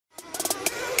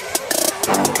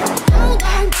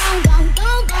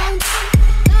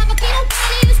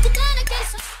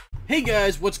Hey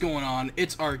guys, what's going on?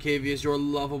 It's Arcavius, your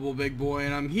lovable big boy,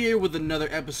 and I'm here with another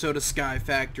episode of Sky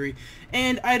Factory.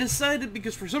 And I decided,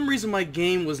 because for some reason my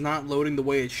game was not loading the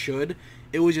way it should,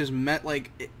 it was just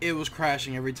it was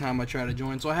crashing every time I tried to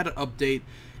join, so I had to update.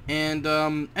 And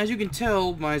as you can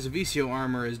tell, my Zavisio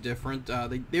armor is different.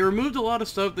 They removed a lot of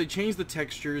stuff. They changed the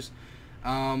textures.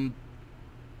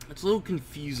 It's a little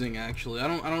confusing, actually. I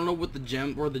don't know what the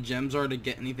gems are to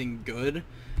get anything good.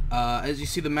 As you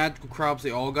see, the magical crops, they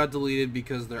all got deleted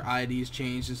because their IDs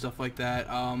changed and stuff like that.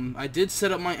 I did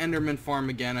set up my Enderman farm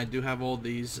again. I do have all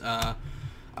these,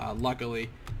 luckily.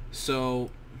 So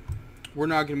we're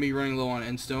not going to be running low on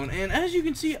endstone. And as you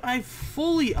can see, I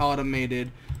fully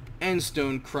automated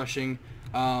endstone crushing.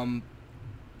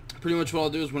 Pretty much what I'll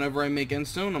do is whenever I make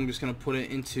endstone, I'm just going to put it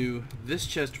into this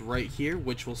chest right here,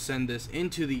 which will send this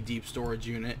into the deep storage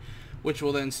unit, which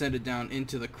will then send it down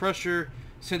into the crusher,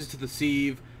 sends it to the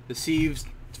sieve. The sieve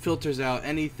filters out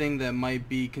anything that might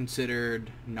be considered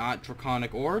not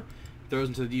draconic ore, throws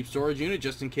into the deep storage unit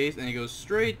just in case, and it goes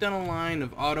straight down a line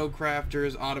of auto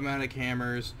crafters, automatic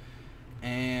hammers,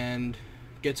 and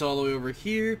gets all the way over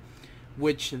here,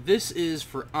 which this is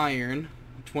for iron.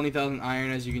 20,000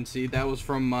 iron, as you can see. That was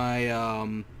from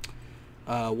my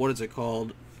what is it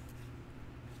called,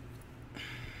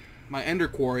 my ender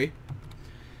quarry.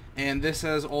 And this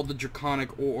has all the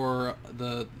draconic ore,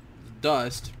 the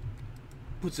dust,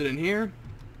 puts it in here,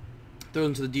 throws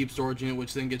into the deep storage unit,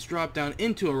 which then gets dropped down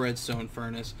into a redstone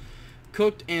furnace,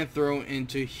 cooked and thrown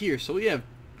into here. So we have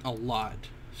a lot.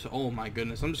 So oh my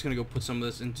goodness, I'm just gonna go put some of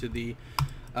this into the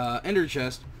ender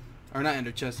chest, or not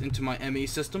ender chest, into my ME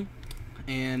system.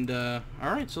 And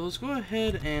alright, so let's go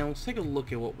ahead and let's take a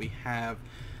look at what we have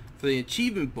for the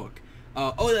achievement book.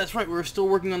 Oh, that's right, we're still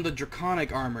working on the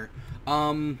draconic armor.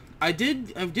 I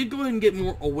did go ahead and get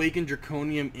more awakened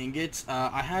draconium ingots.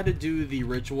 I had to do the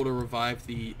ritual to revive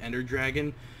the ender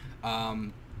dragon,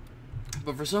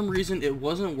 but for some reason it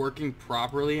wasn't working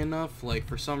properly enough. Like,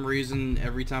 for some reason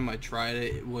every time I tried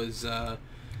it, it was I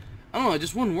don't know, it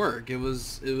just wouldn't work. It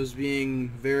was being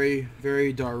very,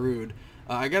 very Darude.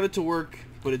 I got it to work,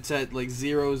 but it's at like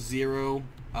 0, 0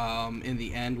 in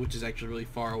the end, which is actually really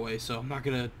far away, so I'm not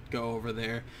gonna go over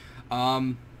there.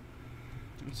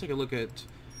 Let's take a look at.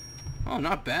 Oh,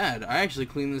 not bad. I actually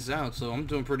cleaned this out, so I'm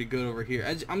doing pretty good over here.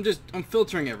 I'm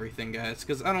filtering everything, guys,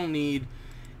 because I don't need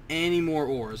any more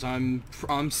ores. I'm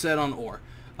set on ore.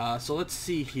 So let's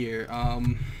see here.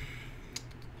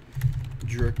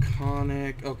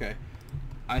 Draconic. Okay.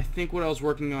 I think what I was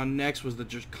working on next was the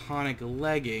draconic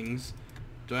leggings.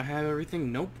 Do I have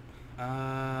everything? Nope.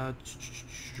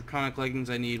 Draconic leggings,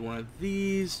 I need one of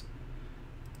these.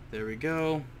 There we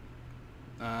go.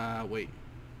 Wait.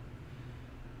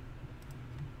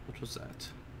 What was that?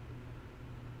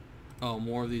 Oh,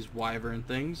 more of these wyvern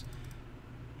things.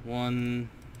 1,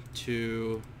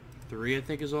 2, 3, I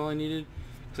think is all I needed.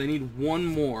 Because I need one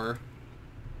more.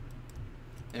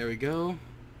 There we go.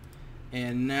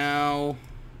 And now,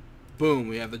 boom,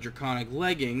 we have the draconic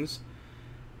leggings.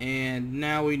 And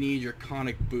now we need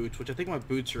draconic boots, which I think my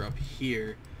boots are up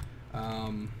here. Where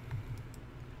are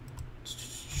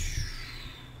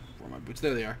my boots?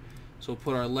 There they are. So we'll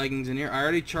put our leggings in here. I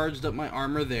already charged up my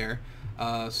armor there.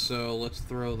 So let's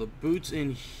throw the boots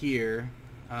in here.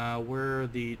 Where are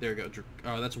the... There we go.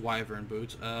 Oh, that's wyvern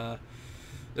boots. There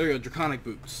we go. Draconic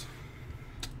boots.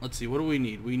 Let's see. What do we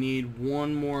need? We need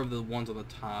one more of the ones on the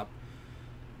top.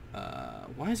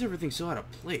 Why is everything so out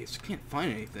of place? I can't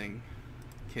find anything.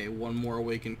 Okay, one more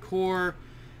awakened core,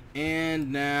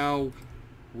 and now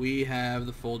we have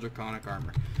the full draconic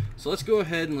armor. So let's go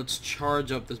ahead and let's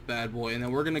charge up this bad boy, and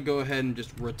then we're gonna go ahead and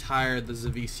just retire the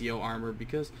Zavisio armor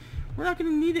because we're not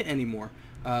gonna need it anymore.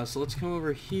 So let's come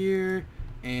over here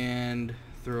and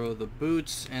throw the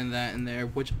boots and that in there,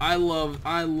 which I love.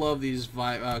 I love these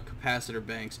capacitor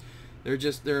banks.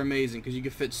 They're amazing because you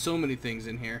can fit so many things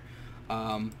in here.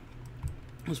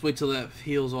 Let's wait till that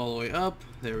heals all the way up.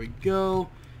 There we go.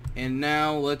 And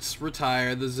now let's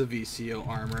retire the Zavisio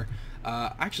armor.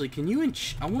 Actually, can you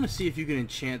I want to see if you can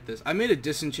enchant this. I made a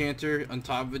disenchanter on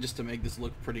top of it just to make this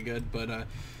look pretty good, but I'm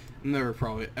never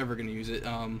probably ever going to use it.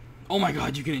 Oh my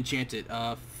god, you can enchant it.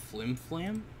 Flim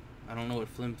Flam? I don't know what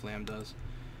Flim Flam does.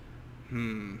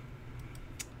 Oh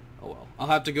well. I'll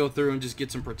have to go through and just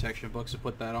get some protection books to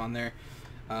put that on there.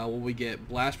 Will we get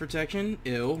blast protection?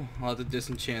 Ew. I'll have to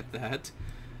disenchant that.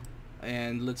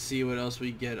 And let's see what else we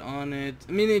get on it.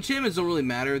 I mean, the enchantments don't really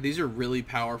matter. These are really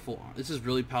powerful. This is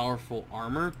really powerful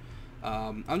armor.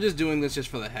 I'm just doing this just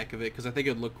for the heck of it because I think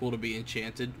it'd look cool to be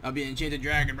enchanted. I'll be an enchanted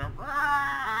dragon.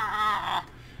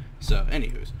 So So,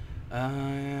 anywho's.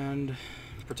 And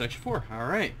protection 4.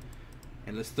 Alright.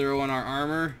 And let's throw on our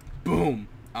armor. Boom!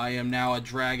 I am now a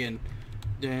dragon.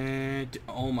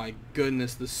 Oh my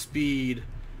goodness, the speed.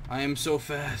 I am so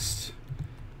fast.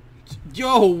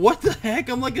 Yo, what the heck?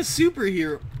 I'm like a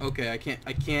superhero. Okay, I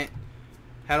can't.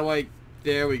 How do I...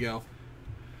 There we go.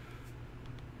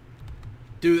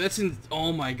 Dude,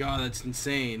 oh my god, that's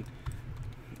insane.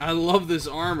 I love this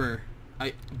armor.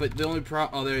 But the only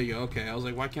oh, there you go. Okay, I was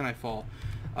like, why can't I fall?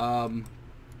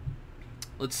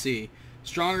 Let's see.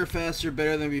 Stronger, faster,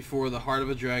 better than before. The heart of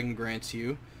a dragon grants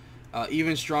you.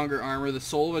 Even stronger armor. The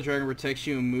soul of a dragon protects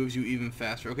you and moves you even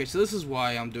faster. Okay, so this is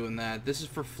why I'm doing that. This is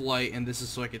for flight, and this is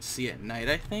so I could see at night,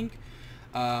 I think.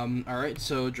 Alright,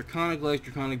 so draconic legs,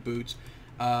 draconic boots.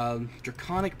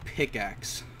 Draconic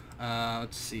pickaxe.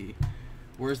 Let's see.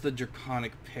 Where's the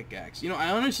draconic pickaxe? You know,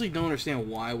 I honestly don't understand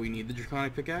why we need the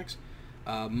draconic pickaxe.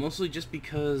 Mostly just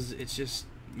because it's just,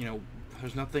 you know,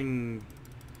 there's nothing...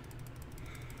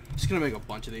 I'm just gonna make a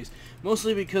bunch of these.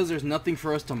 Mostly because there's nothing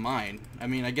for us to mine. I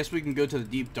mean, I guess we can go to the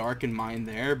deep dark and mine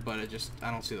there, but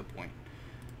I don't see the point.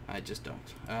 I just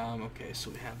don't. Okay,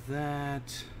 so we have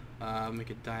that. Make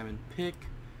a diamond pick.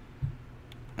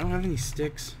 I don't have any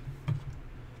sticks.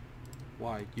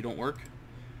 Why? You don't work?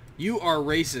 You are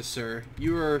racist, sir.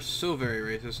 You are so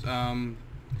very racist.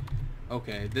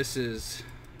 Okay, this is...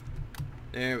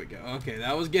 There we go. Okay,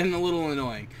 that was getting a little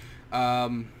annoying.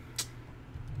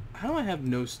 How do I have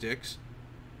no sticks?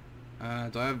 Do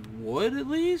I have wood at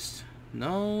least?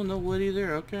 No, no wood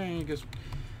either. Okay, I guess...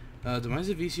 do my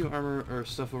Zavisio armor or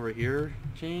stuff over here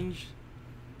change?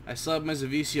 I still have my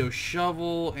Zavisio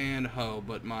shovel and hoe,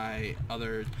 but my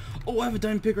other... Oh, I have a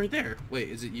diamond pick right there. Wait,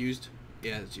 is it used?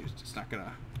 Yeah, it's used. It's not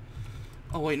gonna...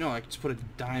 Oh, wait, no, I can just put a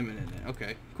diamond in it.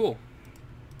 Okay, cool.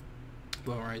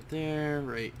 Well, right there,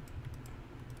 right...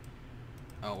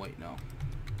 Oh, wait, no.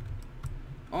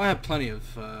 Oh, I have plenty of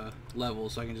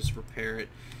levels, so I can just repair it.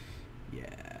 Yeah,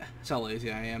 that's how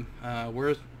lazy I am.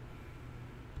 Where's...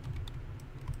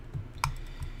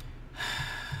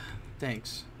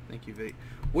 Thanks. Thank you, Vic.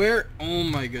 Where? Oh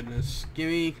my goodness. Give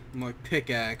me my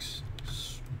pickaxe.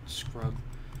 Scrub.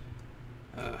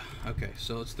 Okay,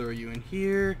 so let's throw you in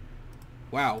here.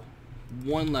 Wow.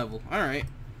 One level. Alright.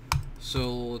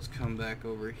 So let's come back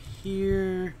over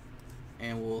here.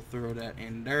 And we'll throw that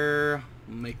in there.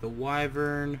 We'll make the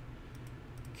wyvern.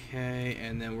 Okay,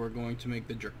 and then we're going to make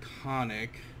the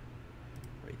draconic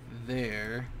right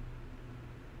there.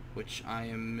 Which I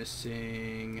am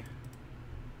missing...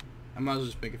 I might as well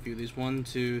just make a few of these. 1,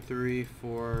 2, 3,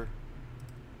 4.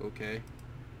 Okay.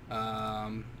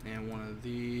 And one of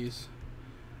these.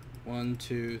 1,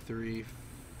 2, 3,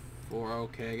 4.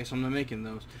 Okay, I guess I'm not making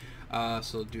those.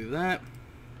 So do that.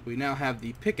 We now have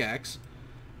the pickaxe.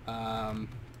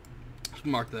 Let's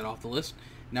mark that off the list.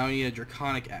 Now we need a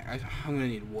draconic axe. I'm gonna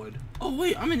need wood. Oh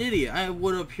wait, I'm an idiot. I have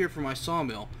wood up here for my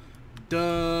sawmill.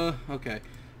 Duh. Okay.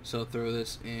 So throw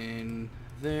this in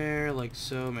there like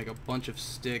so. Make a bunch of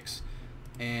sticks.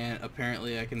 And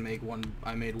apparently I can make one.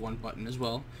 I made one button as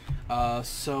well.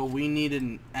 So we need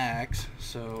an axe.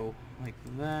 So like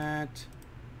that.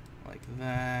 Like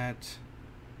that.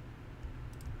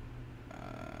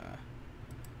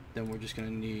 Then we're just gonna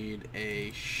need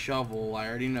a shovel. I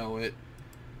already know it.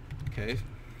 Okay.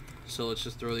 So let's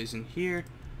just throw these in here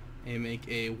and make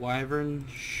a wyvern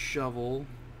shovel,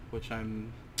 which I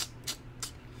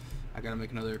gotta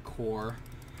make another core.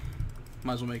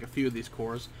 Might as well make a few of these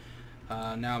cores.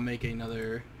 Now make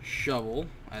another shovel,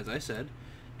 as I said,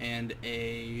 and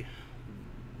a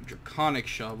draconic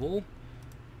shovel,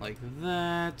 like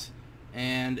that,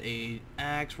 and a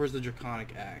axe. Where's the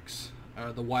draconic axe?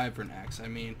 Or the wyvern axe, I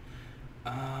mean.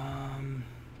 I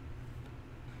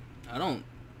don't...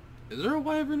 Is there a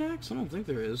wyvern axe? I don't think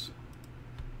there is.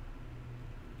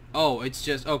 Oh, it's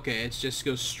just... Okay, it just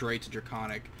goes straight to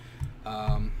draconic.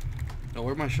 Oh,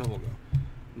 where'd my shovel go?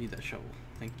 I need that shovel.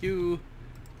 Thank you.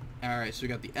 Alright, so we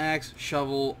got the axe,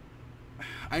 shovel.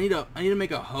 I need to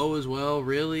make a hoe as well,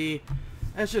 really?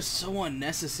 That's just so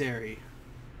unnecessary.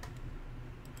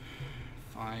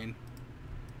 Fine.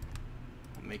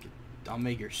 I'll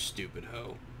make your stupid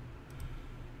hoe.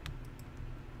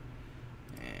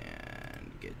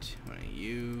 And get one of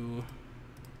you.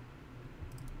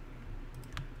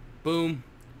 Boom.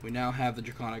 We now have the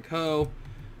draconic hoe.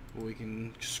 We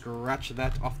can scratch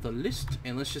that off the list.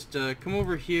 And let's just come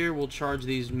over here. We'll charge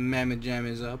these mammoth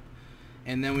jammies up.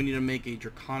 And then we need to make a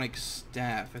draconic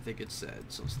staff, I think it said.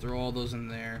 So let's throw all those in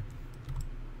there.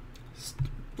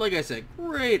 Like I said,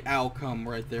 great outcome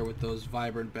right there with those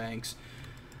vibrant banks.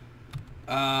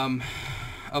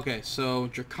 Okay, so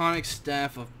Draconic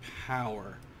Staff of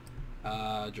Power.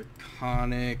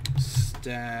 Draconic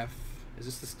staff. Is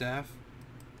this the staff?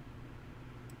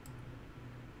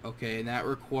 Okay, and that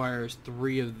requires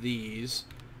 3 of these.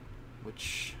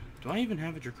 Which, do I even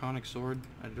have a draconic sword?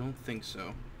 I don't think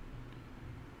so.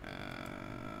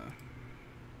 I'm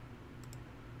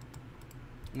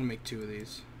gonna make 2 of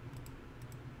these.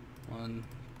 1,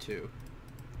 2.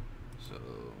 So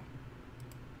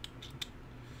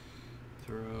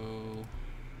throw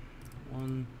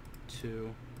 1,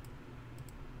 2.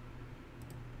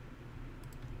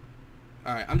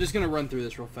 Alright, I'm just gonna run through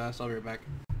this real fast. I'll be right back.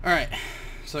 Alright,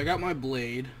 so I got my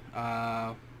blade.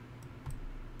 Had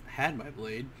my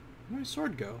blade. Where'd my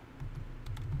sword go?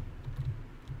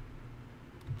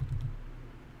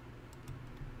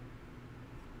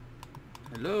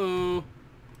 Hello?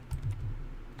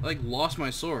 I like lost my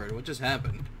sword. What just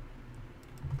happened?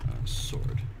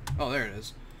 Sword. Oh, there it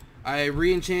is. I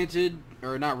re-enchanted,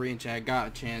 or not re-enchanted, I got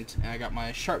enchant, and I got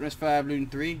my sharpness 5, looting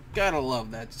 3. Gotta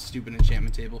love that stupid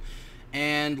enchantment table.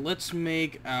 And let's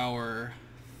make our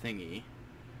thingy.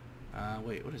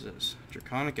 Wait, what is this?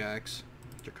 Draconic axe,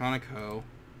 draconic hoe,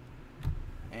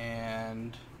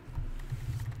 and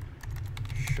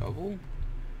shovel?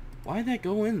 Why'd that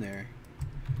go in there?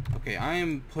 Okay, I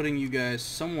am putting you guys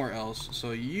somewhere else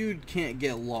so you can't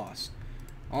get lost.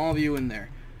 All of you in there.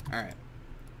 Alright.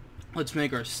 Let's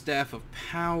make our staff of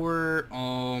power.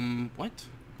 What?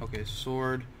 Okay,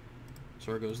 sword.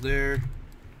 Sword goes there.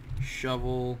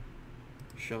 Shovel.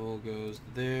 Shovel goes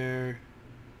there.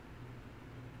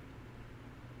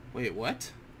 Wait,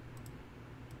 what?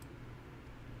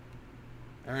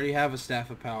 I already have a staff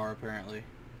of power, apparently.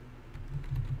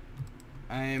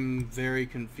 I'm very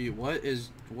confused. What is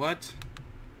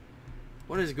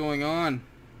going on?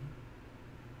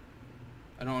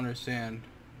 I don't understand.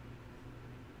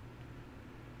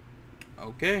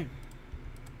 Okay.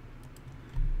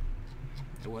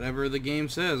 Whatever the game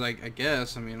says, I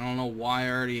guess. I mean, I don't know why I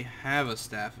already have a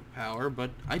staff of power,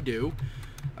 but I do.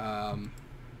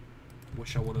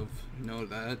 Wish I would have known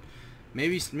that.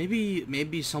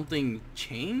 Maybe something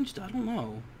changed? I don't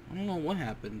know. I don't know what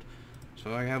happened.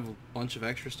 So I have a bunch of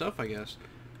extra stuff, I guess.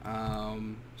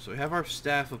 So we have our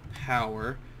staff of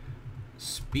power.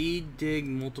 Speed dig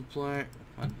multiplier.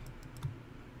 What?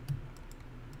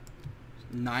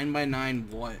 9x9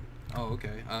 what? Oh,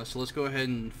 okay. So let's go ahead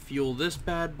and fuel this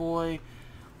bad boy.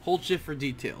 Hold shift for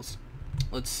details.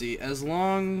 Let's see.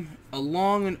 Along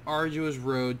an arduous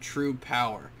road, true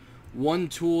power. One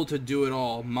tool to do it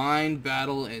all. Mind,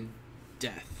 battle, and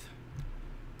death.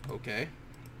 Okay.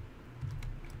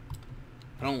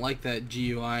 I don't like that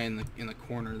GUI in the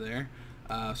corner there.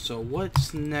 So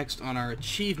what's next on our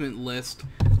achievement list?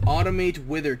 Automate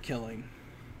wither killing.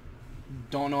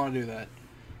 Don't know how to do that.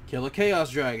 Kill a chaos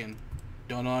dragon.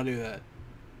 Don't know how to do that.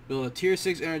 Build a tier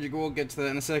 6 energy goal. Get to that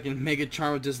in a second. Make a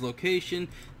charm of dislocation.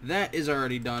 That is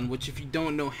already done. Which, if you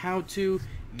don't know how to,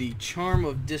 the charm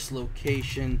of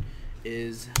dislocation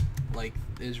is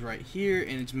right here,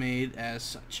 and it's made as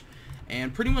such.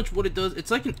 And pretty much what it does,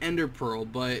 it's like an ender pearl,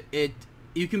 but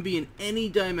you can be in any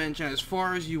dimension as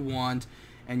far as you want,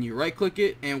 and you right click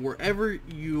it, and wherever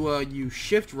you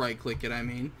shift right click it, I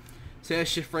mean, say I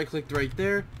shift right clicked right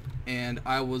there, and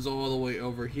I was all the way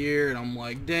over here, and I'm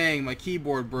like, dang, my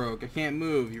keyboard broke, I can't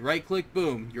move. You right click,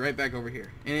 boom, you're right back over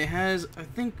here. And it has, I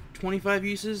think, 25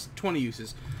 uses, 20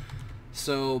 uses.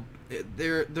 So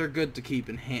they're good to keep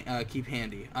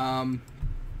handy.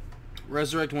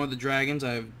 Resurrect one of the dragons.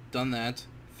 I've done that.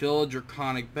 Fill a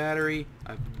draconic battery.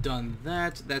 I've done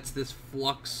that. That's this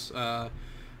flux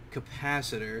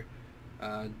capacitor.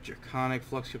 Draconic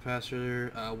flux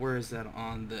capacitor. Where is that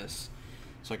on this?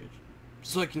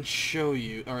 So I can show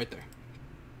you. Oh, right there.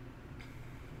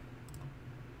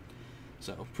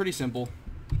 So pretty simple.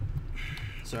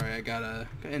 Sorry, I got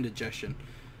indigestion.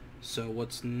 So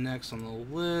what's next on the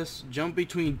list? Jump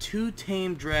between 2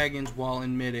 tamed dragons while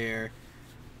in midair.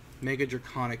 Make a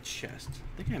draconic chest.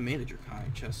 I think I made a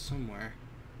draconic chest somewhere.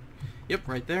 Yep,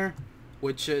 right there.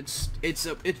 Which it's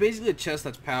basically a chest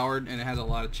that's powered, and it has a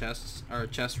lot of chests, or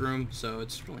chest room, so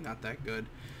it's really not that good.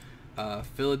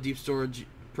 Fill a deep storage.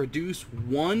 Produce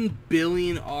 1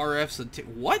 billion RFs a tick.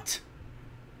 What?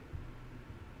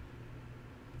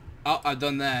 Oh, I've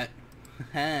done that.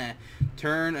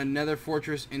 Turn another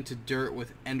fortress into dirt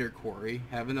with ender quarry.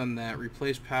 Haven't done that.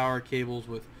 Replace power cables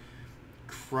with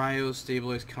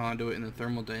cryo-stabilized conduit in the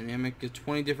thermodynamic. Get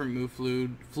 20 different move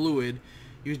fluid.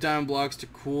 Use diamond blocks to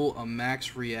cool a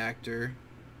max reactor.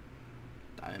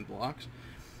 Diamond blocks.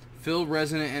 Fill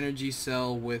resonant energy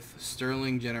cell with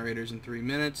Stirling generators in 3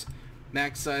 minutes.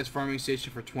 Max size farming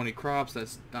station for 20 crops.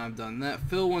 I've done that.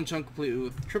 Fill 1 chunk completely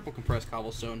with triple compressed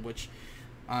cobblestone, which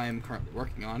I'm currently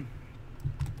working on.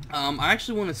 I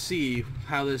actually want to see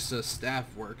how this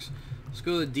staff works. Let's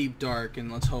go to the deep dark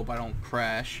and let's hope I don't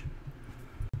crash.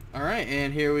 Alright,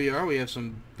 and here we are. We have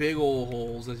some big old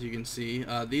holes, as you can see.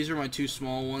 These are my two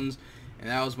small ones, and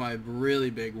that was my really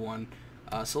big one.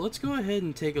 So let's go ahead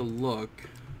and take a look.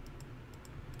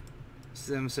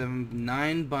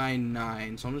 9 by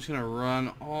 9. So I'm just gonna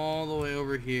run all the way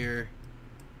over here.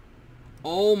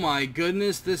 Oh my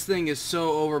goodness, this thing is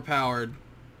so overpowered.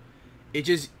 It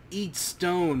just eats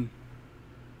stone.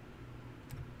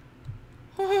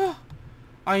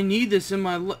 I need this in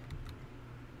my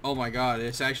oh my god,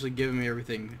 it's actually giving me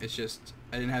everything. It's just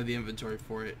I didn't have the inventory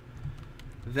for it.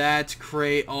 That's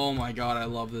great. Oh my god, I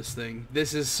love this thing.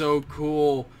 This is so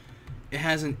cool. It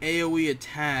has an AoE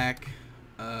attack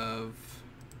of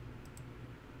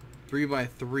 3 by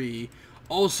 3.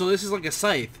 Oh, so this is like a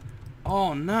scythe.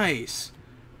 Oh, nice.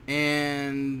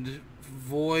 And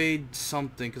void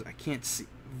something, because I can't see.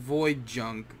 Void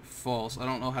junk, false. I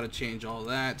don't know how to change all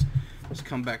that. Let's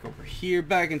come back over here,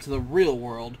 back into the real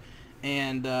world.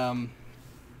 And I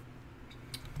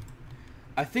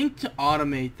think to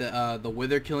automate the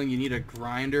wither killing, you need a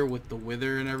grinder with the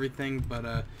wither and everything.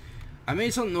 But I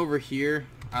made something over here.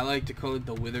 I like to call it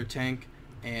the wither tank,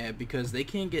 and because they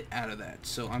can't get out of that.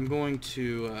 So I'm going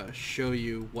to show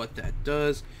you what that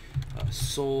does.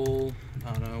 Soul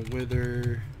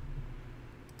wither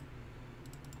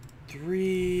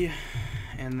 3,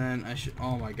 and then I should.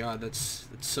 Oh my god, that's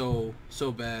so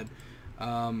bad.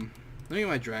 Let me get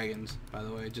my dragons, by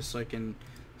the way, just so I can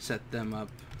set them up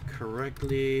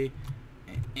correctly.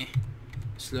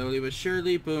 Slowly but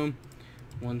surely, boom.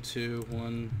 1, 2,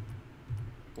 1,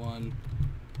 1.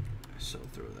 So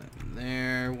throw that in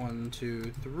there. 1,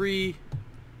 2, 3.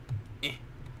 I'm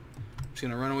just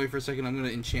gonna run away for a second. I'm gonna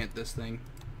enchant this thing.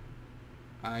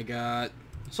 I got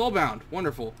Soulbound.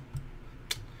 Wonderful.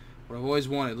 What I've always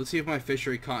wanted. Let's see if my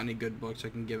fishery caught any good books I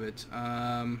can give it.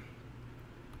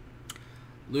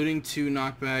 Looting 2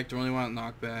 knockback. Don't really want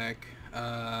knockback.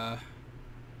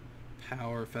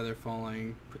 Power, feather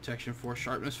falling, protection 4,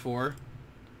 sharpness 4,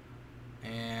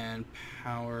 and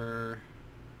power.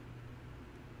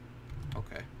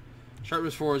 Okay,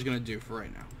 sharpness 4 is gonna do for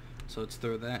right now. So let's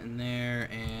throw that in there,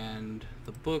 and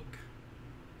the book.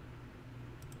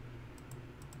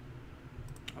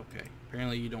 Okay,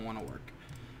 apparently you don't want to work.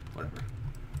 Whatever.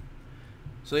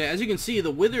 So yeah, as you can see,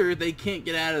 the wither, they can't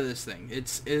get out of this thing.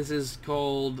 This is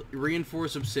called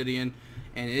reinforced obsidian,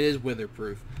 and it is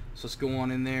witherproof. So let's go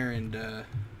on in there and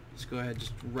let's go ahead,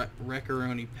 just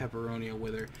wreckaroni pepperoni a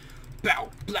wither.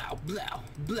 Bow, blow, blow,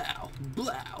 blow,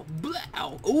 blow,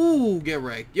 blow. Ooh, get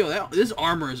wrecked. Yo, this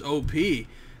armor is OP.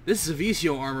 This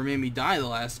Zavisio armor made me die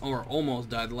almost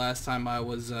died the last time I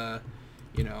was,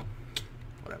 you know,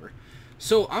 whatever.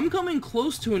 So I'm coming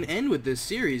close to an end with this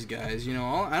series, guys. You know,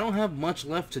 I don't have much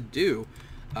left to do.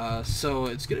 So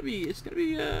it's gonna be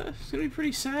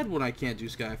pretty sad when I can't do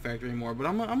Sky Factory anymore. But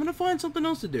I'm gonna find something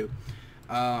else to do.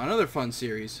 Another fun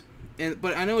series.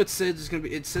 But I know it says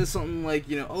it says something like,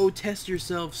 you know, oh, test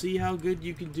yourself, see how good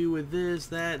you can do with this,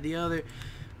 that, the other.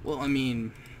 Well, I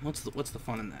mean, what's the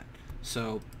fun in that?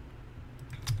 So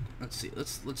let's see.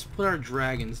 Let's put our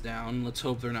dragons down. Let's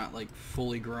hope they're not like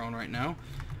fully grown right now.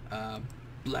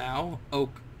 Blow.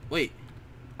 Oak. Wait.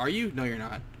 Are you? No, you're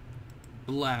not.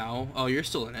 Blow. Oh, you're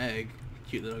still an egg.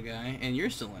 Cute little guy. And you're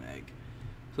still an egg.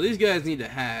 So these guys need to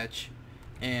hatch.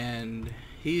 And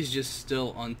he's just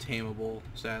still untamable,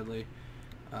 sadly.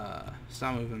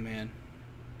 Stop moving, man.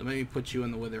 Don't make me put you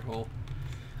in the wither hole.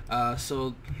 Now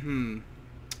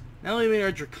that we made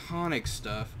our draconic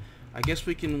stuff, I guess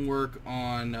we can work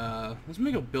on, let's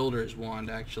make a builder's wand,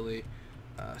 actually.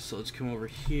 So let's come over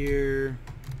here.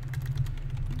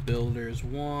 Builder's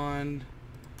wand.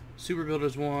 Super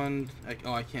builder's wand.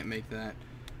 Oh, I can't make that.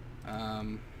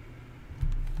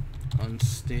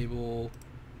 Unstable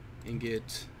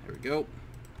ingot. There we go.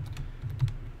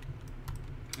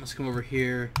 Let's come over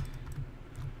here.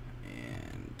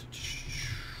 And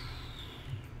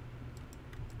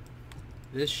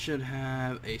this should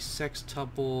have a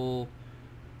sextuple,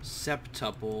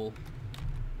 septuple.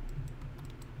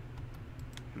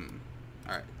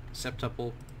 Alright,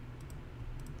 septuple,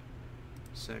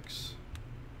 sex,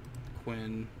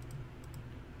 quin,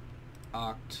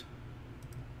 oct,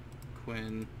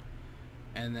 quin,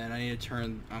 and then I need to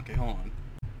turn, okay, hold on.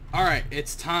 Alright,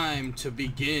 it's time to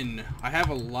begin. I have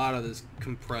a lot of this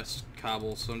compressed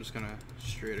cobble, so I'm just gonna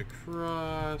straight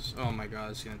across. Oh my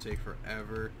god, it's gonna take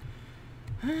forever.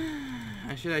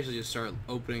 I should actually just start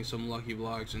opening some lucky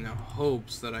blocks in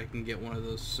hopes that I can get one of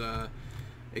those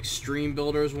extreme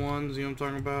builders ones, you know what I'm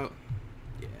talking about?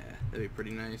 Yeah, that'd be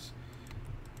pretty nice.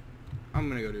 I'm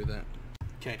gonna go do that.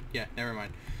 Okay, yeah, never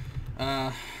mind.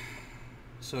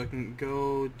 So I can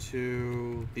go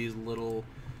to these little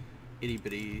itty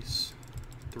bitties.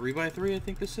 3x3, I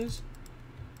think this is.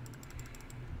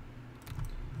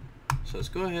 So let's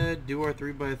go ahead, do our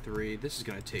 3x3. This is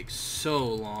gonna take so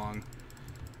long,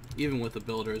 even with the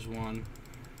builder's one.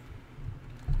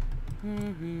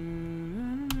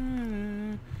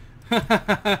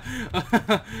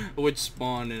 A witch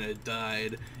spawned and it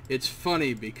died. It's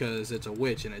funny because it's a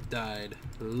witch and it died.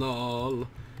 Lol.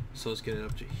 So let's get it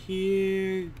up to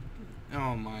here.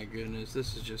 Oh my goodness,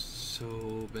 this is just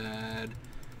so bad.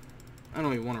 I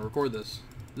don't even want to record this.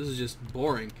 This is just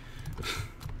boring. Could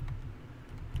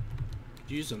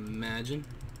you just imagine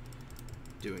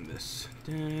doing this?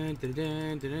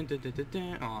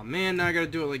 Oh man, now I gotta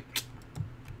do it like...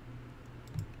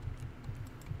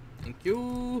 Thank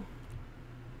you.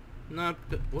 Not...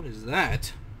 What is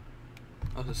that?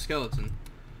 Oh, it's a skeleton.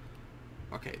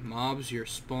 Okay, mobs, you're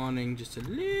spawning just a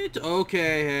little...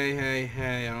 Okay,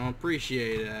 hey, I don't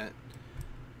appreciate that.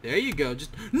 There you go,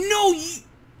 just... No!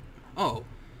 Oh.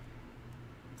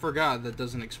 Forgot that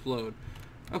doesn't explode.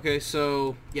 Okay,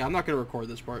 so... Yeah, I'm not going to record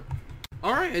this part.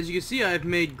 Alright, as you can see, I've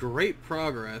made great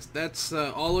progress. That's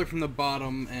all the way from the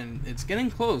bottom, and it's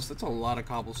getting close. That's a lot of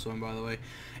cobblestone, by the way.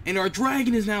 And our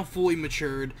dragon is now fully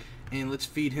matured, and let's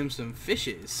feed him some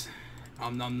fishes.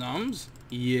 Nom noms.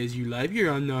 Yes, you like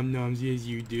your nom noms. Yes,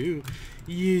 you do.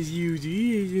 Yes, you do.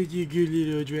 Yes, you good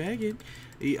little dragon.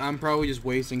 I'm probably just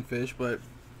wasting fish, but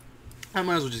I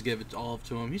might as well just give it all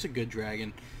to him. He's a good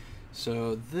dragon.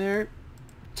 So there.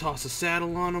 Toss a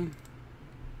saddle on him.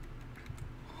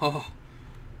 Oh.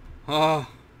 Oh.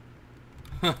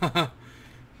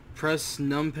 Press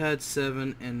numpad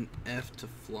 7 and F to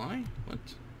fly? What?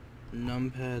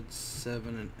 Numpad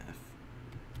 7 and F.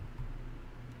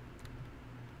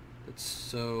 That's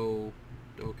so...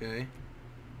 okay.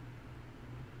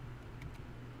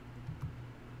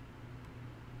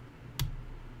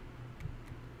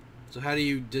 So how do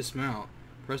you dismount?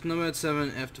 Press numpad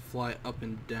 7 F to fly up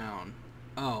and down.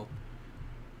 Oh.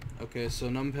 Okay, so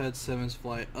numpad 7 is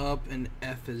fly up and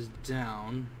F is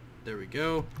down. There we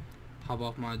go. Hop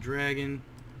off my dragon.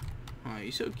 Oh,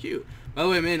 he's so cute. By the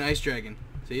way, I made an ice dragon.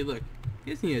 See, look.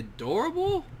 Isn't he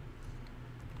adorable?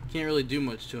 Can't really do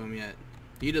much to him yet.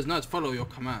 He does not follow your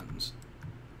commands.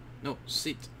 No,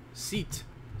 sit. Seat.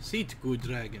 Seat, good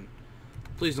dragon.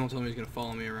 Please don't tell me he's gonna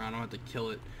follow me around. I'll have to kill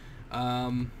it.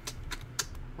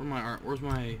 Where's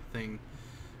my thing?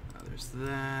 There's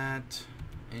that.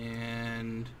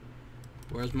 And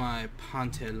where's my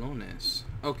pantalones?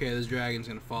 Okay, this dragon's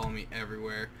gonna follow me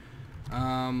everywhere.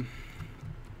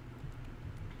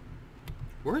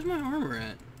 Where's my armor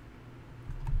at?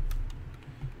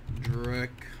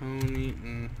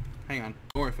 Draconian. Hang on.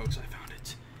 Don't worry, folks, I found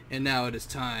it. And now it is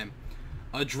time.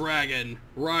 A dragon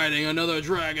riding another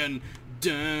dragon.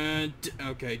 Dun, dun,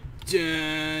 okay.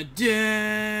 Dun,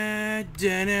 dun,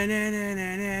 dun, dun, dun, dun,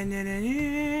 dun, dun, dun,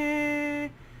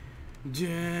 dun.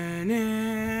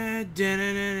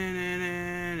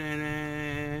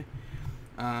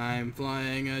 I'm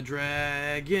flying a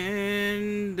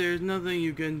dragon. There's nothing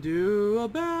you can do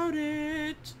about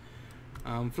it.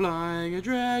 I'm flying a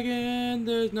dragon.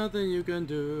 There's nothing you can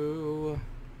do.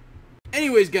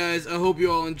 Anyways, guys, I hope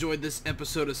you all enjoyed this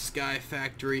episode of Sky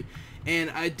Factory.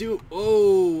 And I do...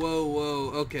 Oh,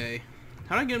 whoa, okay.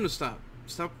 How do I get him to stop?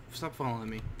 Stop following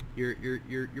me. You're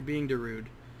being rude.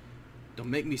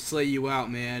 Don't make me slay you out,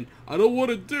 man. I don't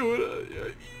want to do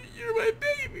it. You're my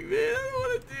baby, man. I don't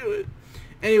want to do it.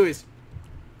 Anyways,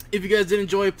 if you guys did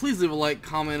enjoy, please leave a like,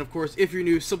 comment. Of course, if you're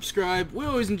new, subscribe. We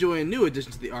always enjoy a new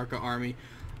addition to the Arca Army.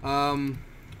 Whoa,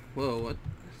 what?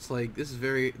 It's like,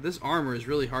 this armor is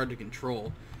really hard to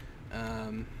control.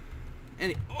 Oh,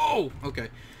 okay.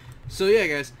 So yeah,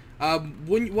 guys,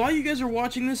 while you guys are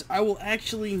watching this, I will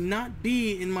actually not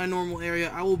be in my normal area.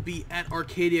 I will be at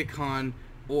ArcadiaCon,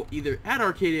 or either at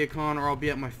ArcadiaCon, or I'll be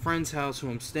at my friend's house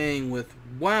who I'm staying with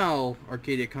while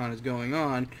ArcadiaCon is going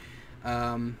on.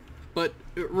 But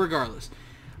regardless,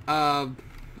 I'll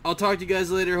talk to you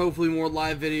guys later. Hopefully more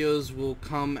live videos will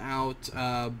come out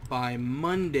by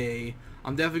Monday.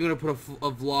 I'm definitely going to put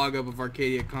a vlog up of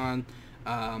ArcadiaCon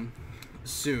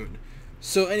soon.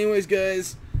 So anyways,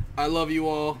 guys, I love you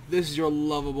all. This is your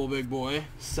lovable big boy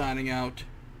signing out.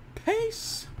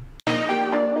 Peace.